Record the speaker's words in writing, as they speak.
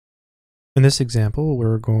In this example,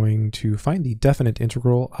 we're going to find the definite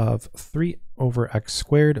integral of 3 over x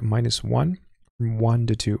squared minus 1 from 1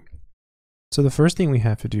 to 2. So the first thing we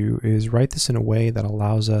have to do is write this in a way that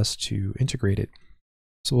allows us to integrate it.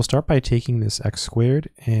 So we'll start by taking this x squared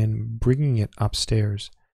and bringing it upstairs.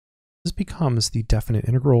 This becomes the definite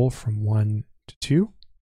integral from 1 to 2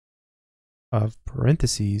 of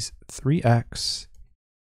parentheses 3x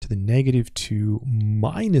to the negative 2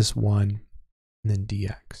 minus 1 and then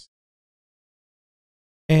dx.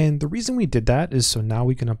 And the reason we did that is so now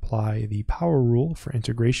we can apply the power rule for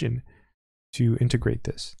integration to integrate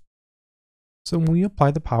this. So when we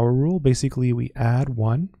apply the power rule, basically we add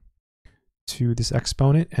 1 to this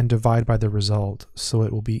exponent and divide by the result. So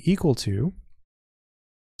it will be equal to,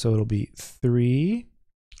 so it'll be 3x,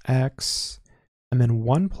 and then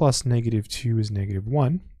 1 plus negative 2 is negative 1.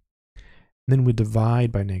 And then we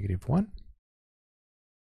divide by negative 1,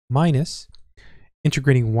 minus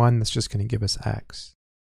integrating 1, that's just going to give us x.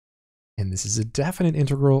 And this is a definite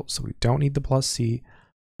integral, so we don't need the plus c.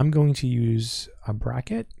 I'm going to use a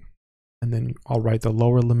bracket, and then I'll write the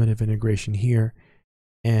lower limit of integration here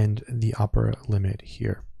and the upper limit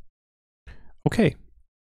here. Okay,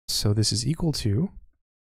 so this is equal to,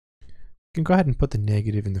 we can go ahead and put the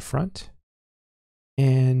negative in the front.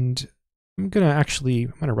 And I'm going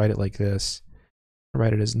to write it like this. I'll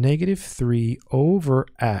write it as negative 3 over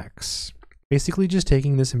x. Basically just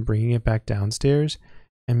taking this and bringing it back downstairs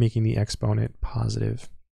and making the exponent positive.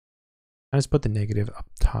 I just put the negative up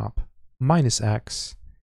top, minus x,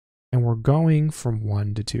 and we're going from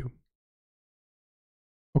 1 to 2.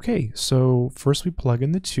 Okay, so first we plug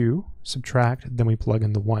in the 2, subtract, then we plug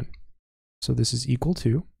in the 1. So this is equal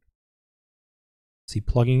to, see,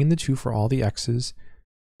 plugging in the 2 for all the x's,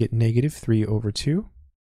 get negative 3 over 2,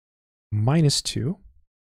 minus 2,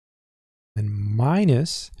 and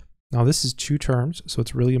minus, now this is two terms, so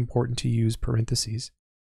it's really important to use parentheses.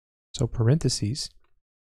 So parentheses,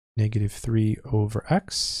 negative 3 over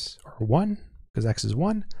x, or 1, because x is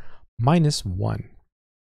 1, minus 1.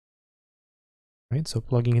 Right, so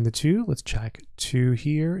plugging in the 2, let's check 2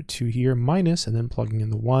 here, minus, and then plugging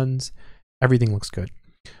in the 1s. Everything looks good.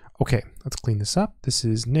 Okay, let's clean this up. This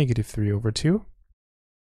is negative 3 over 2,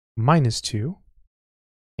 minus 2.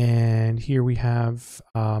 And here we have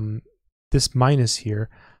this minus here.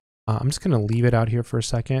 I'm just going to leave it out here for a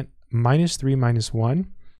second. Minus 3 minus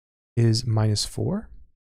 1 is minus 4.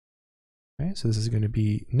 Okay, so this is going to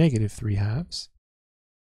be negative 3 halves,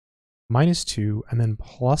 minus 2, and then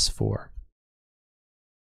plus 4.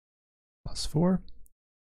 Plus 4.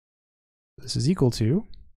 This is equal to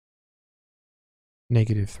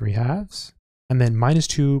negative 3 halves, and then minus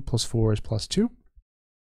 2 plus 4 is plus 2.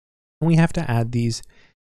 And we have to add these.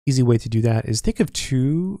 Easy way to do that is think of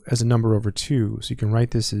 2 as a number over 2. So you can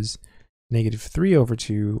write this as negative 3 over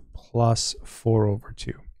 2 plus 4 over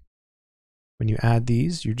 2. When you add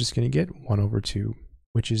these, you're just going to get 1 over 2,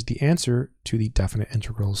 which is the answer to the definite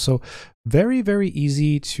integral. So very, very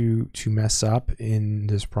easy to mess up in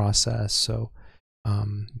this process. So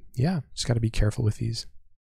yeah, just got to be careful with these.